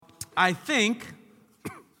I think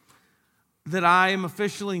that I am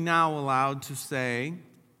officially now allowed to say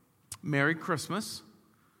Merry Christmas,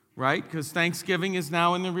 right? Because Thanksgiving is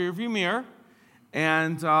now in the rearview mirror,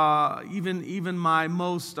 and even my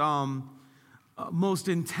most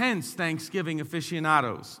intense Thanksgiving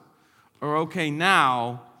aficionados are okay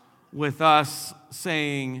now with us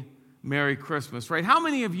saying Merry Christmas, right? How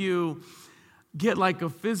many of you get like a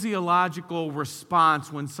physiological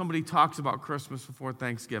response when somebody talks about Christmas before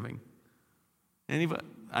Thanksgiving? Anybody?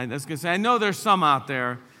 I was going to say, I know there's some out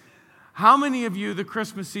there. How many of you, the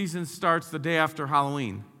Christmas season starts the day after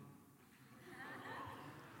Halloween?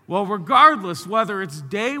 Well, regardless, whether it's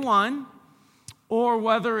day one or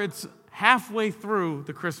whether it's halfway through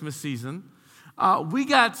the Christmas season, we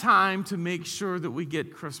got time to make sure that we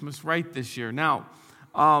get Christmas right this year. Now,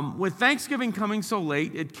 with Thanksgiving coming so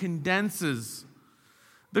late, it condenses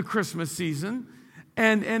the Christmas season.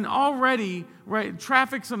 And already, right,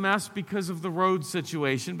 traffic's a mess because of the road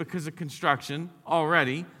situation, because of construction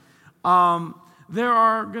already. There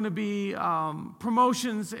are going to be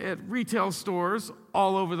promotions at retail stores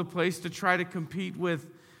all over the place to try to compete with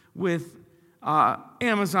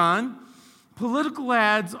Amazon. Political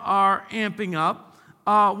ads are amping up.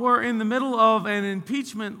 We're in the middle of an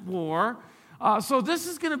impeachment war. So this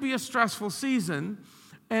is going to be a stressful season,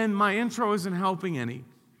 and my intro isn't helping any.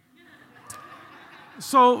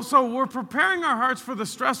 So we're preparing our hearts for the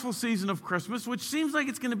stressful season of Christmas, which seems like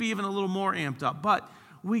it's going to be even a little more amped up. But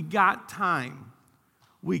we got time.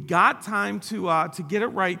 We got time to get it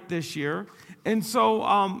right this year. And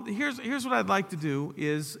so here's what I'd like to do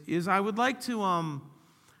is I would like to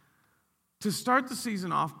start the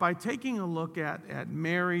season off by taking a look at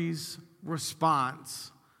Mary's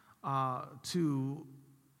response to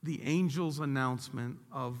the angel's announcement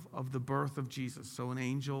of the birth of Jesus. So an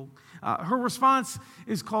angel, her response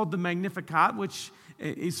is called the Magnificat, which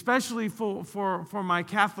especially for my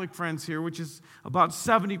Catholic friends here, which is about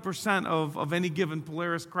 70% of any given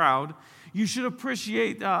Polaris crowd, you should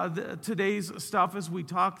appreciate today's stuff as we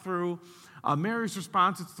talk through Mary's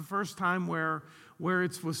response. It's the first time where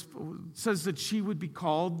it says that she would be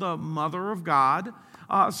called the Mother of God.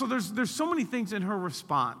 So there's so many things in her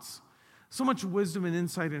response. So much wisdom and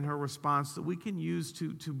insight in her response that we can use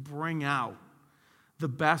to bring out the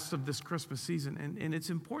best of this Christmas season. And it's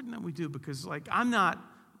important that we do because, like, I'm not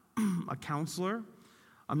a counselor.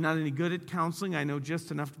 I'm not any good at counseling. I know just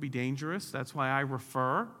enough to be dangerous. That's why I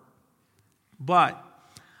refer. But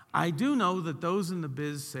I do know that those in the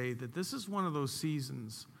biz say that this is one of those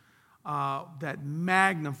seasons that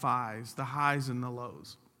magnifies the highs and the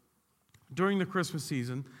lows. During the Christmas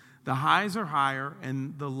season, the highs are higher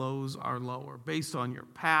and the lows are lower based on your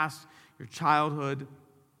past, your childhood,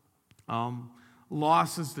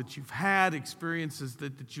 losses that you've had, experiences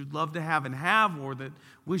that you'd love to have and have or that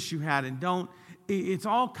wish you had and don't. It's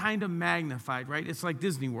all kind of magnified, right? It's like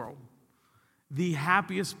Disney World, the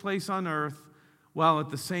happiest place on earth, while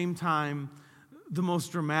at the same time, the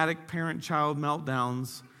most dramatic parent-child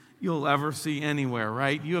meltdowns you'll ever see anywhere,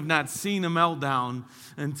 right? You have not seen a meltdown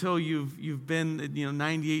until you've been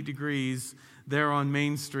 98 degrees there on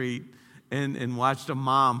Main Street and watched a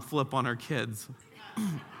mom flip on her kids.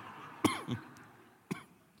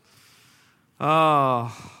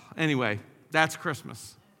 Anyway, that's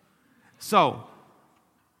Christmas. So,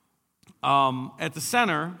 at the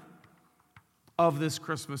center of this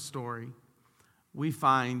Christmas story, we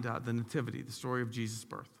find the Nativity, the story of Jesus'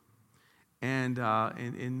 birth. And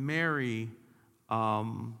Mary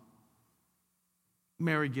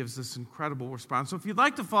gives this incredible response. So if you'd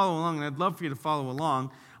like to follow along, and I'd love for you to follow along,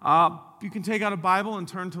 you can take out a Bible and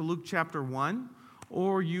turn to Luke chapter 1,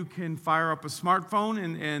 or you can fire up a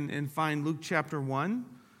smartphone and find Luke chapter 1.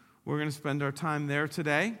 We're going to spend our time there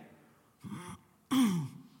today.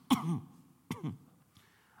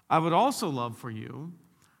 I would also love for you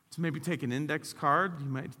to maybe take an index card. You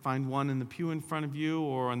might find one in the pew in front of you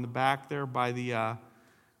or on the back there by the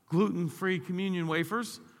gluten-free communion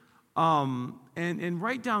wafers. And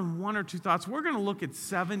write down one or two thoughts. We're going to look at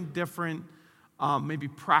 7 different maybe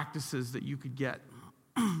practices that you could get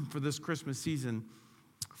for this Christmas season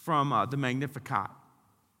from the Magnificat.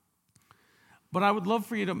 But I would love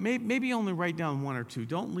for you to maybe only write down 1 or 2.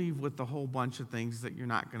 Don't leave with a whole bunch of things that you're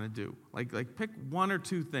not going to do. Like pick 1 or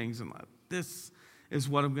 2 things and this is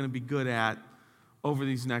what I'm going to be good at over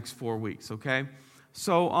these next 4 weeks, okay?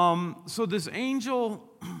 So this angel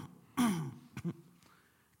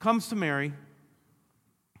comes to Mary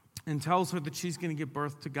and tells her that she's going to give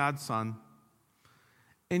birth to God's son.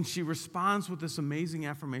 And she responds with this amazing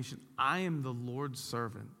affirmation, I am the Lord's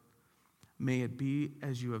servant. May it be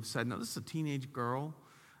as you have said. Now, this is a teenage girl,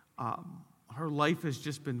 her life has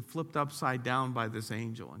just been flipped upside down by this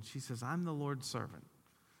angel. And she says, I'm the Lord's servant.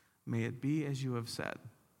 May it be as you have said.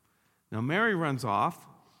 Now Mary runs off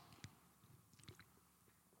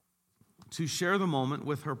to share the moment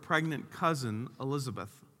with her pregnant cousin,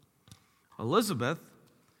 Elizabeth. Elizabeth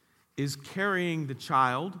is carrying the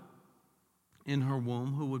child in her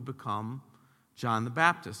womb who would become John the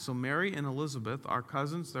Baptist. So Mary and Elizabeth are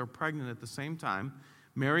cousins. They're pregnant at the same time.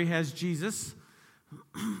 Mary has Jesus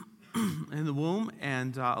in the womb,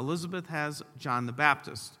 and Elizabeth has John the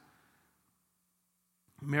Baptist.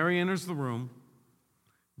 Mary enters the room,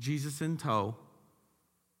 Jesus in tow,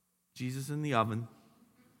 Jesus in the oven.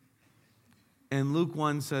 And Luke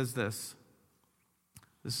 1 says this.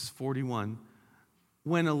 This is 41.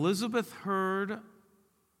 When Elizabeth heard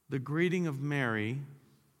the greeting of Mary,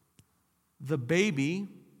 the baby,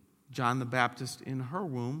 John the Baptist, in her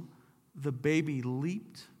womb, the baby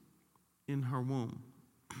leaped in her womb.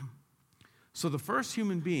 So the first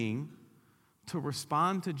human being to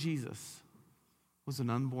respond to Jesus was an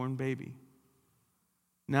unborn baby.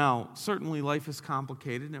 Now, certainly life is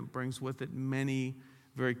complicated, and it brings with it many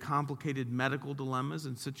very complicated medical dilemmas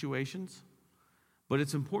and situations. But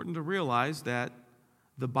it's important to realize that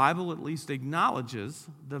the Bible at least acknowledges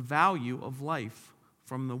the value of life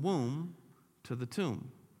from the womb to the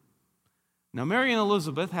tomb. Now, Mary and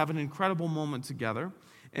Elizabeth have an incredible moment together,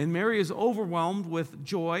 and Mary is overwhelmed with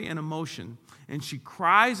joy and emotion, and she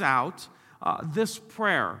cries out this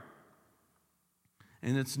prayer.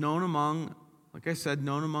 And it's known among, like I said,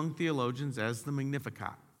 known among theologians as the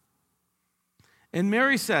Magnificat. And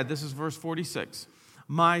Mary said, this is verse 46,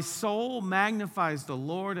 my soul magnifies the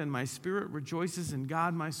Lord, and my spirit rejoices in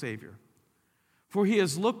God my Savior. For he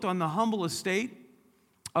has looked on the humble estate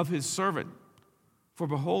of his servant. For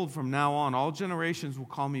behold, from now on, all generations will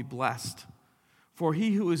call me blessed. For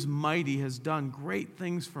he who is mighty has done great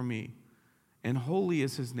things for me, and holy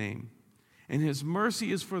is his name. And his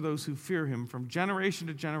mercy is for those who fear him from generation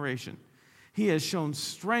to generation. He has shown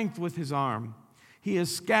strength with his arm. He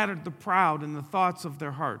has scattered the proud in the thoughts of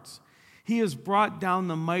their hearts. He has brought down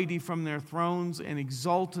the mighty from their thrones and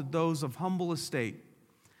exalted those of humble estate.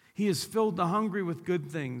 He has filled the hungry with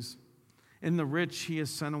good things, and the rich he has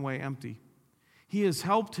sent away empty. He has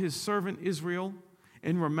helped his servant Israel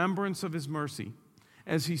in remembrance of his mercy,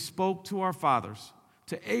 as he spoke to our fathers,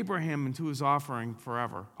 to Abraham and to his offspring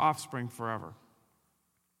forever.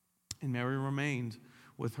 And Mary remained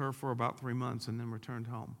with her for about 3 months and then returned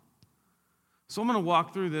home. So I'm going to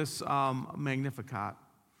walk through this Magnificat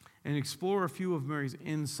and explore a few of Mary's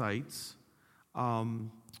insights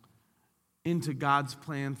into God's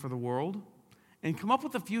plan for the world, and come up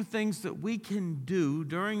with a few things that we can do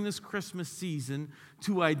during this Christmas season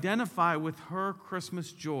to identify with her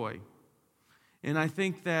Christmas joy. And I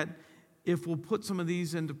think that if we'll put some of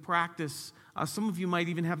these into practice, some of you might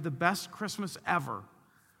even have the best Christmas ever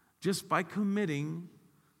just by committing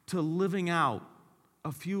to living out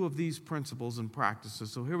a few of these principles and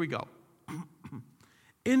practices. So here we go.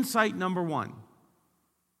 Insight number one.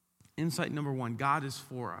 God is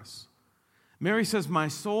for us. Mary says, my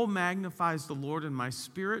soul magnifies the Lord, and my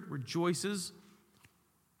spirit rejoices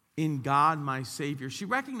in God, my Savior. She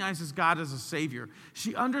recognizes God as a Savior.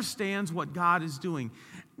 She understands what God is doing.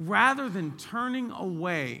 Rather than turning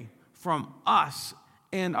away from us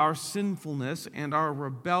and our sinfulness and our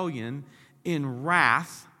rebellion in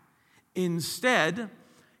wrath, instead,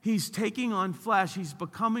 he's taking on flesh. He's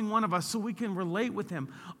becoming one of us so we can relate with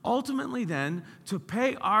him. Ultimately, then, to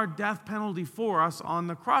pay our death penalty for us on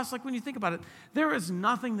the cross. Like when you think about it, there is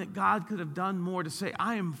nothing that God could have done more to say,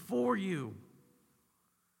 I am for you,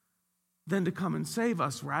 than to come and save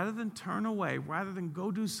us. Rather than turn away, rather than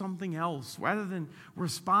go do something else, rather than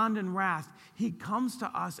respond in wrath, he comes to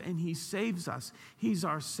us and he saves us. He's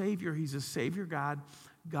our Savior. He's a Savior God.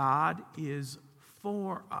 God is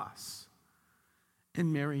for us.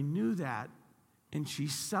 And Mary knew that, and she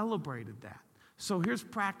celebrated that. So here's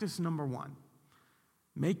practice number one.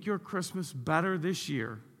 Make your Christmas better this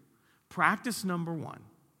year. Practice number one.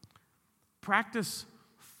 Practice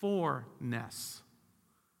forness.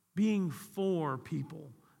 Being for people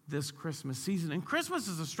this Christmas season. And Christmas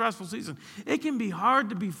is a stressful season. It can be hard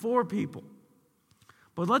to be for people.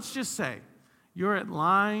 But let's just say you're in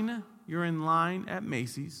line at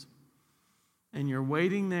Macy's, and you're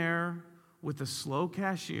waiting there with a slow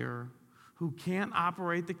cashier who can't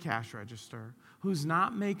operate the cash register, who's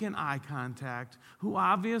not making eye contact, who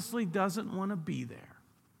obviously doesn't want to be there.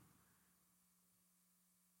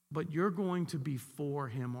 But you're going to be for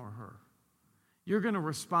him or her. You're going to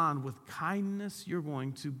respond with kindness. You're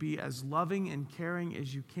going to be as loving and caring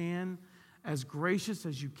as you can, as gracious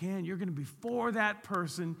as you can. You're going to be for that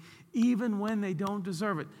person even when they don't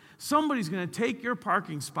deserve it. Somebody's going to take your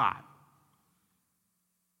parking spot.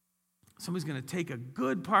 Somebody's going to take a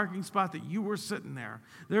good parking spot that you were sitting there.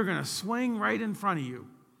 They're going to swing right in front of you.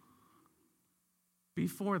 Be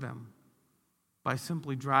for them by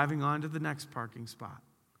simply driving on to the next parking spot.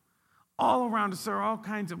 All around us, there are all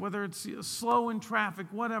kinds of, whether it's slow in traffic,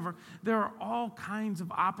 whatever, there are all kinds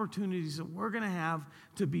of opportunities that we're going to have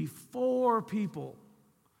to be for people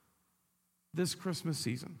this Christmas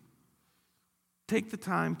season. Take the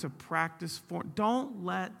time to practice for. Don't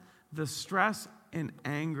let the stress and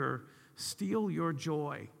anger steal your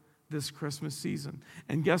joy this Christmas season.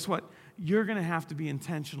 And guess what? You're going to have to be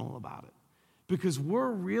intentional about it. Because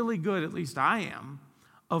we're really good, at least I am,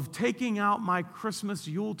 of taking out my Christmas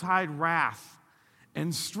Yuletide wrath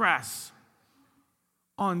and stress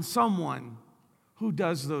on someone who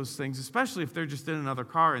does those things, especially if they're just in another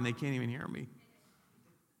car and they can't even hear me.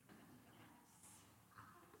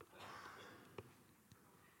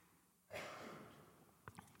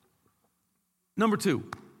 Number 2,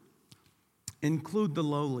 include the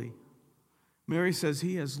lowly. Mary says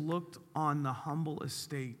he has looked on the humble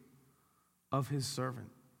estate of his servant.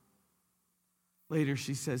 Later,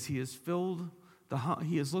 she says he has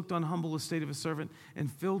looked on humble estate of his servant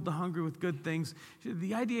and filled the hungry with good things.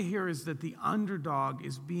 The idea here is that the underdog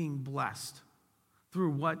is being blessed through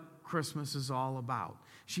what Christmas is all about.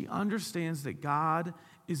 She understands that God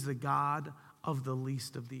is the God of the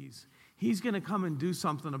least of these. He's going to come and do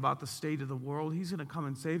something about the state of the world. He's going to come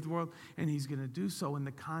and save the world, and he's going to do so in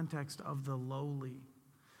the context of the lowly,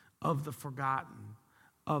 of the forgotten,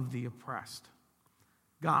 of the oppressed.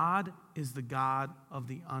 God is the God of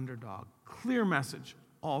the underdog. Clear message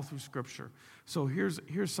all through Scripture. So here's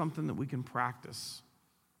something that we can practice.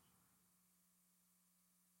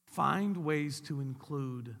 Find ways to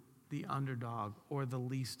include the underdog or the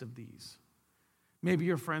least of these. Maybe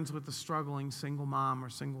you're friends with a struggling single mom or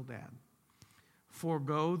single dad.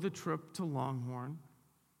 Forgo the trip to Longhorn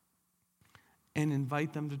and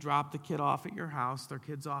invite them to drop the kid off at your house, their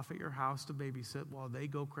kids off at your house to babysit while they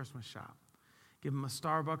go Christmas shop. Give them a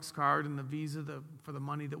Starbucks card and the Visa for the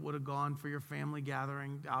money that would have gone for your family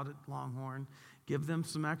gathering out at Longhorn. Give them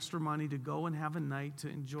some extra money to go and have a night to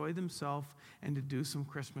enjoy themselves and to do some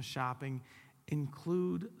Christmas shopping.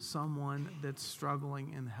 Include someone that's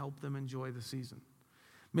struggling and help them enjoy the season.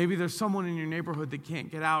 Maybe there's someone in your neighborhood that can't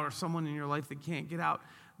get out or someone in your life that can't get out.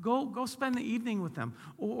 Go spend the evening with them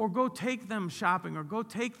or go take them shopping or go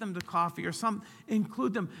take them to coffee or something.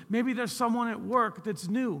 Include them. Maybe there's someone at work that's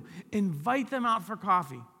new. Invite them out for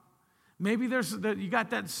coffee. Maybe you got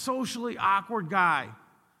that socially awkward guy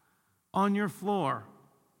on your floor.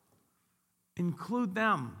 Include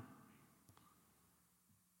them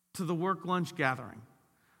to the work lunch gathering.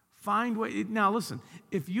 Find way. Now listen,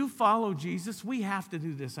 if you follow Jesus, we have to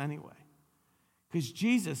do this anyway. Because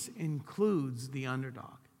Jesus includes the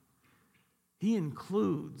underdog. He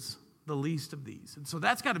includes the least of these. And so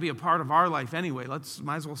that's got to be a part of our life anyway.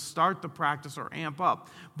 Might as well start the practice or amp up.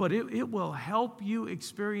 But it will help you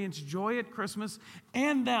experience joy at Christmas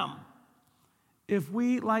and them if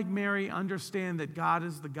we, like Mary, understand that God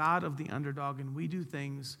is the God of the underdog and we do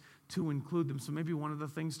things to include them. So maybe one of the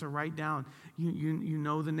things to write down, you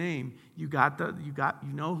know the name, you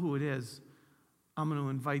know who it is. I'm going to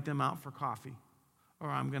invite them out for coffee. Or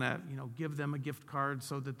I'm going to, give them a gift card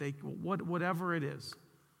so that they, whatever it is,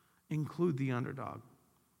 include the underdog.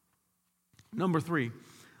 Number 3,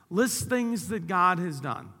 list things that God has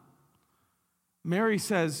done. Mary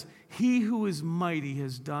says, he who is mighty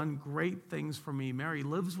has done great things for me. Mary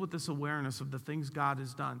lives with this awareness of the things God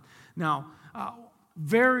has done. Now,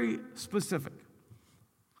 very specific.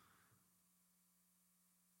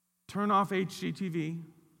 Turn off HGTV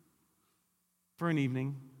for an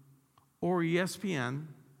evening, or ESPN,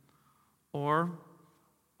 or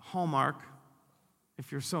Hallmark,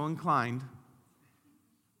 if you're so inclined.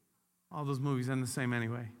 All those movies end the same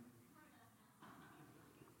anyway.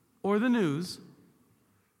 Or the news,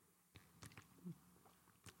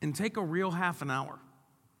 and take a real half an hour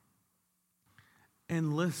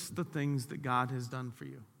and list the things that God has done for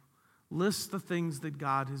you. List the things that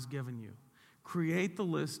God has given you. Create the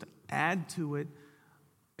list, add to it.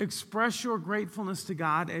 Express your gratefulness to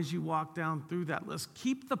God as you walk down through that list.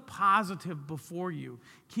 Keep the positive before you.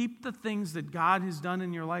 Keep the things that God has done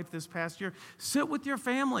in your life this past year. Sit with your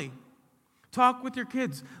family. Talk with your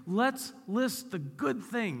kids. Let's list the good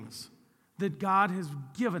things that God has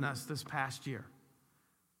given us this past year.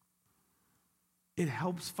 It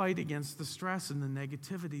helps fight against the stress and the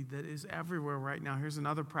negativity that is everywhere right now. Here's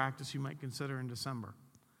another practice you might consider in December.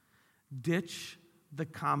 Ditch the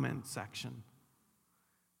comment section.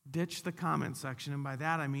 Ditch the comment section. And by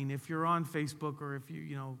that, I mean if you're on Facebook or if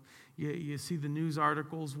you see the news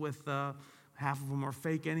articles with half of them are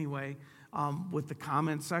fake anyway, with the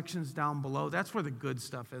comment sections down below, that's where the good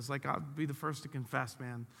stuff is. Like, I'll be the first to confess,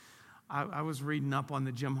 man. I was reading up on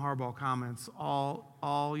the Jim Harbaugh comments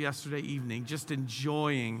all yesterday evening, just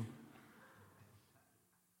enjoying.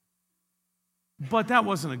 But that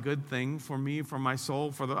wasn't a good thing for me, for my soul,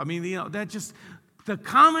 the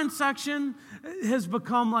comment section has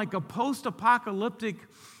become like a post-apocalyptic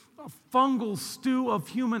fungal stew of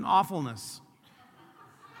human awfulness.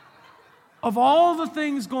 Of all the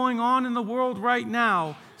things going on in the world right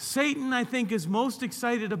now, Satan, I think, is most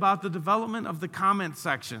excited about the development of the comment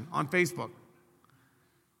section on Facebook.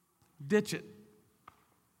 Ditch it.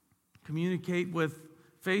 Communicate with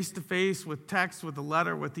face-to-face, with text, with a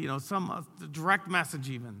letter, with some direct message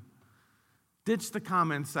even. Ditch the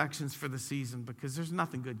comment sections for the season because there's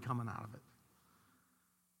nothing good coming out of it.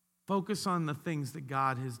 Focus on the things that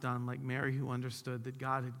God has done, like Mary, who understood that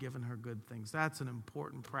God had given her good things. That's an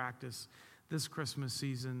important practice this Christmas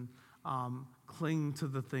season. Cling to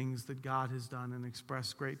the things that God has done and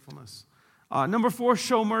express gratefulness. Number 4,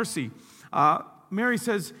 show mercy. Mary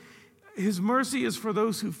says, His mercy is for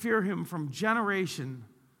those who fear Him from generation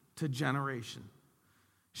to generation.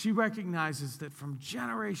 She recognizes that from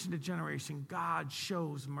generation to generation, God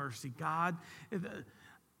shows mercy.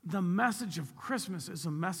 The message of Christmas is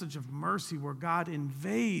a message of mercy where God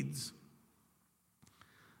invades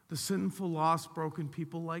the sinful, lost, broken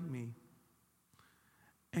people like me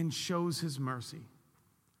and shows His mercy,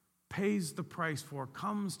 pays the price for,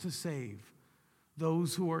 comes to save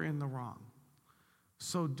those who are in the wrong.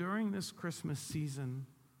 So during this Christmas season,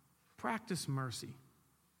 practice mercy.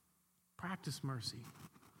 Practice mercy.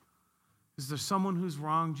 Is there someone who's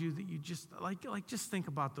wronged you that you just just think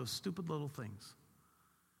about those stupid little things?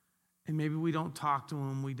 And maybe we don't talk to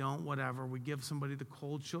them, we don't whatever, we give somebody the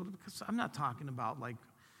cold shoulder, because I'm not talking about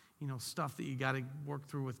stuff that you got to work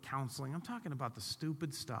through with counseling. I'm talking about the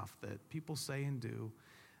stupid stuff that people say and do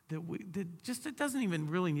it doesn't even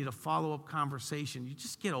really need a follow-up conversation. You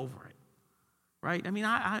just get over it, right? I mean,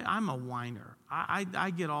 I'm a whiner.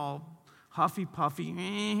 I get all huffy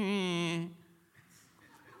puffy.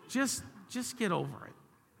 Just get over it.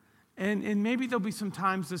 And maybe there'll be some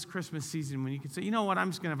times this Christmas season when you can say, you know what, I'm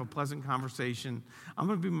just going to have a pleasant conversation. I'm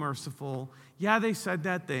going to be merciful. Yeah, they said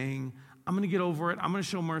that thing. I'm going to get over it. I'm going to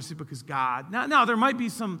show mercy because God. Now there might be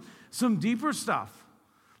some deeper stuff.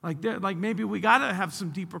 Like maybe we got to have some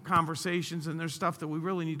deeper conversations, and there's stuff that we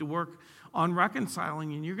really need to work on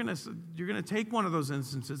reconciling. And you're going to take one of those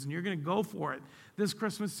instances and you're going to go for it this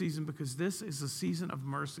Christmas season because this is a season of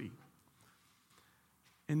mercy.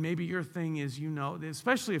 And maybe your thing is,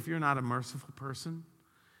 especially if you're not a merciful person,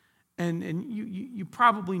 and you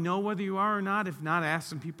probably know whether you are or not. If not, ask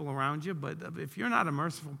some people around you. But if you're not a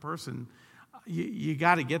merciful person, you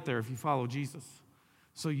got to get there if you follow Jesus.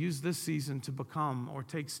 So use this season to become or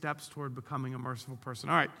take steps toward becoming a merciful person.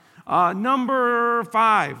 All right, number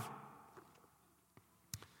 5.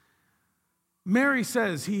 Mary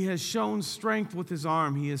says, He has shown strength with His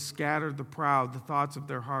arm. He has scattered the proud, the thoughts of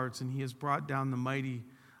their hearts, and He has brought down the mighty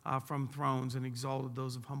from thrones and exalted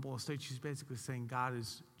those of humble estate. She's basically saying God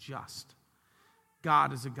is just.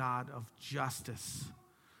 God is a God of justice.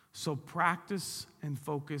 So practice and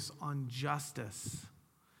focus on justice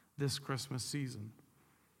this Christmas season.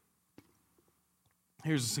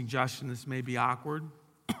 Here's a suggestion. This may be awkward.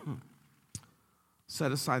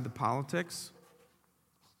 Set aside the politics.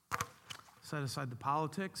 Set aside the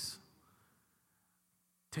politics.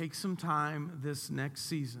 Take some time this next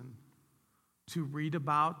season to read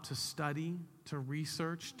about, to study, to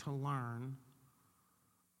research, to learn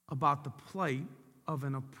about the plight of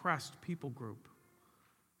an oppressed people group.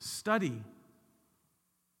 Study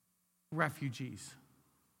refugees,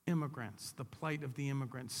 immigrants, the plight of the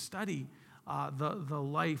immigrants. Study the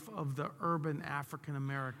life of the urban African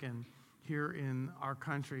American here in our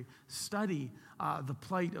country. Study the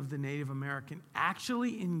plight of the Native American.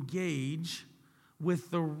 Actually engage with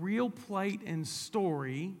the real plight and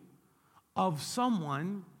story of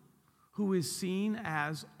someone who is seen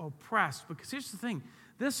as oppressed. Because here's the thing,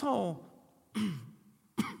 this whole,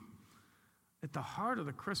 at the heart of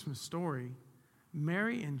the Christmas story,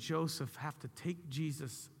 Mary and Joseph have to take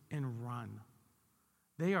Jesus and run.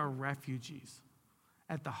 They are refugees.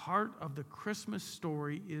 At the heart of the Christmas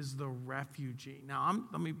story is the refugee. Now,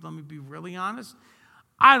 let me be really honest.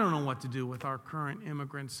 I don't know what to do with our current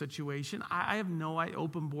immigrant situation. I have no idea.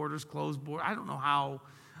 Open borders, closed borders. I don't know how.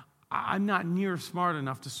 I'm not near smart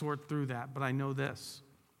enough to sort through that, but I know this.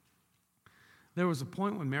 There was a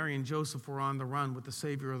point when Mary and Joseph were on the run with the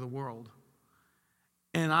Savior of the world.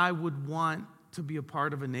 And I would want to be a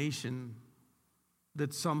part of a nation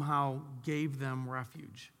that somehow gave them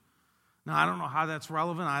refuge. Now, I don't know how that's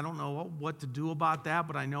relevant. I don't know what to do about that,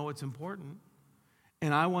 but I know it's important.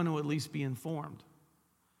 And I want to at least be informed.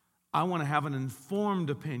 I want to have an informed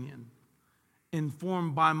opinion,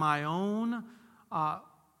 informed by my own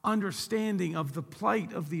understanding of the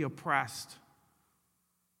plight of the oppressed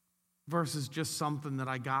versus just something that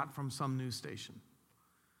I got from some news station.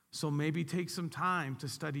 So maybe take some time to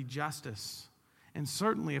study justice. And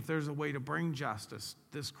certainly if there's a way to bring justice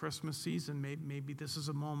this Christmas season, maybe this is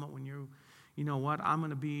a moment when you know what, I'm going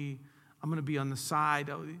to be on the side.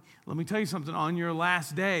 Let me tell you something. On your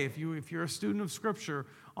last day, if you're a student of Scripture,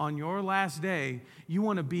 on your last day, you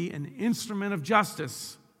want to be an instrument of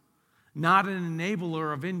justice, not an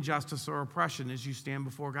enabler of injustice or oppression as you stand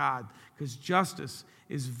before God, because justice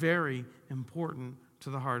is very important to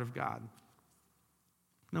the heart of God.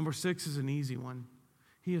 Number 6 is an easy one.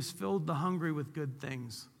 He has filled the hungry with good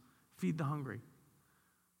things. Feed the hungry.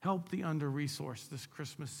 Help the under-resourced this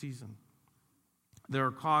Christmas season. There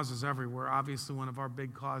are causes everywhere. Obviously, one of our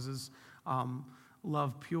big causes,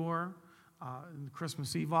 Love Pure, the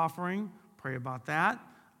Christmas Eve offering. Pray about that.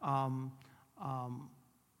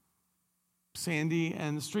 Sandy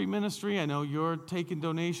and the street ministry, I know you're taking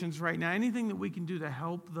donations right now. Anything that we can do to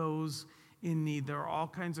help those in need. There are all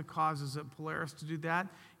kinds of causes at Polaris to do that.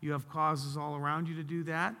 You have causes all around you to do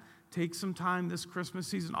that. Take some time this Christmas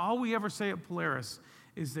season. All we ever say at Polaris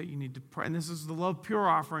is that you need to pray. And this is the Love Pure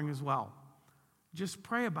offering as well. Just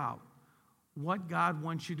pray about what God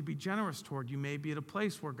wants you to be generous toward. You may be at a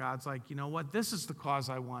place where God's like, you know what, this is the cause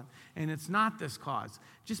I want, and it's not this cause.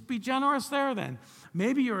 Just be generous there then.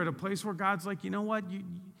 Maybe you're at a place where God's like, you know what,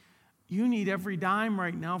 you need every dime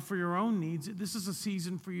right now for your own needs. This is a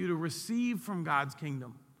season for you to receive from God's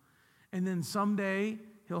kingdom. And then someday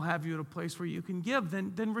He'll have you at a place where you can give.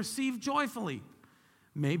 Then receive joyfully.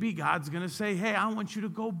 Maybe God's going to say, hey, I want you to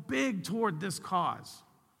go big toward this cause.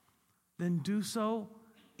 Then do so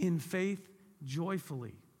in faith,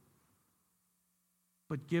 joyfully.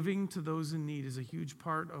 But giving to those in need is a huge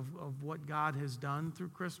part of what God has done through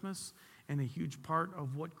Christmas and a huge part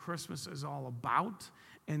of what Christmas is all about.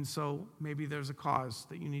 And so maybe there's a cause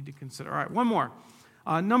that you need to consider. All right, one more.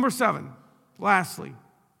 Number 7, lastly.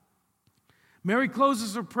 Mary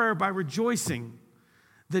closes her prayer by rejoicing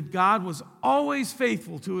that God was always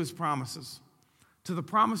faithful to His promises. To the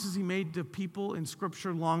promises He made to people in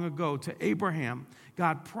Scripture long ago, to Abraham.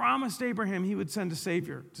 God promised Abraham He would send a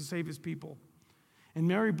Savior to save His people. And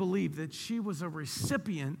Mary believed that she was a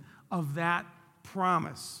recipient of that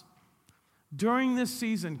promise. During this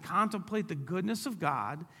season, contemplate the goodness of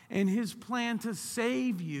God and His plan to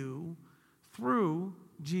save you through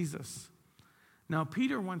Jesus. Now,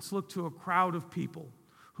 Peter once looked to a crowd of people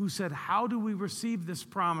who said, how do we receive this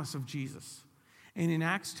promise of Jesus? And in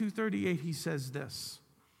Acts 2:38, he says this,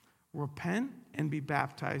 repent and be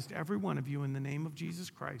baptized, every one of you, in the name of Jesus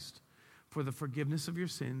Christ, for the forgiveness of your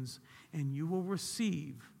sins, and you will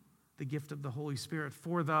receive the gift of the Holy Spirit.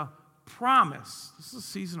 For the promise, this is a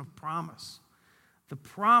season of promise. The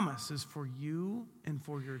promise is for you and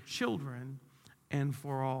for your children and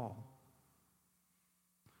for all.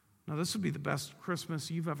 Now, this would be the best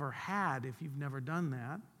Christmas you've ever had if you've never done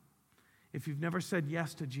that. If you've never said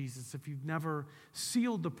yes to Jesus, if you've never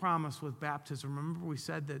sealed the promise with baptism. Remember we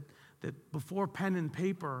said that before pen and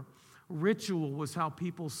paper, ritual was how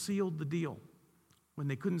people sealed the deal. When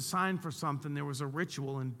they couldn't sign for something, there was a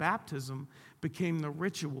ritual, and baptism became the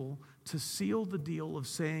ritual to seal the deal of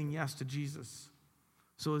saying yes to Jesus.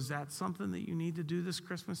 So is that something that you need to do this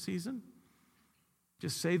Christmas season?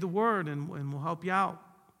 Just say the word and we'll help you out.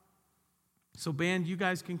 So band, you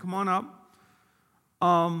guys can come on up.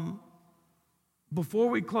 Before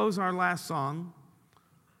we close our last song,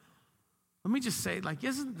 let me just say,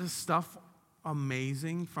 isn't this stuff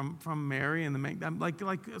amazing from Mary and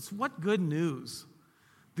the it's what good news.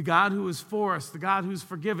 The God who is for us, the God who's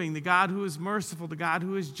forgiving, the God who is merciful, the God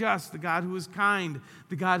who is just, the God who is kind,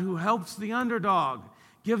 the God who helps the underdog,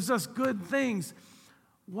 gives us good things.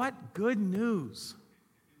 What good news.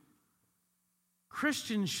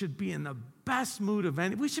 Christians should be in the best mood of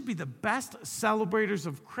any. We should be the best celebrators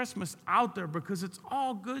of Christmas out there because it's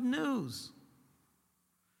all good news.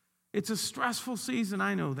 It's a stressful season,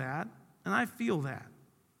 I know that, and I feel that.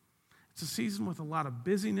 It's a season with a lot of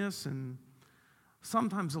busyness and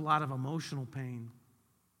sometimes a lot of emotional pain.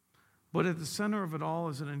 But at the center of it all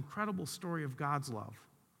is an incredible story of God's love.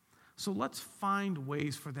 So let's find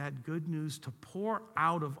ways for that good news to pour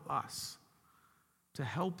out of us to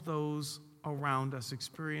help those around us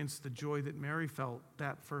experience the joy that Mary felt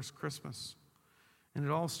that first Christmas. And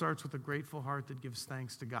it all starts with a grateful heart that gives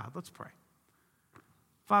thanks to God. Let's pray.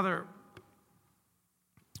 Father,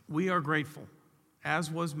 we are grateful, as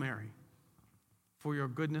was Mary, for your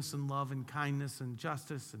goodness and love and kindness and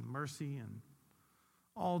justice and mercy and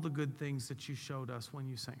all the good things that you showed us when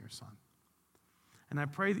you sent your Son. And I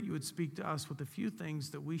pray that you would speak to us with a few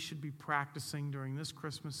things that we should be practicing during this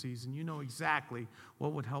Christmas season. You know exactly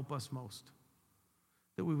what would help us most.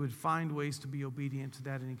 That we would find ways to be obedient to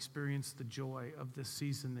that and experience the joy of this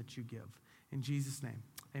season that you give. In Jesus' name,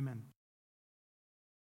 amen.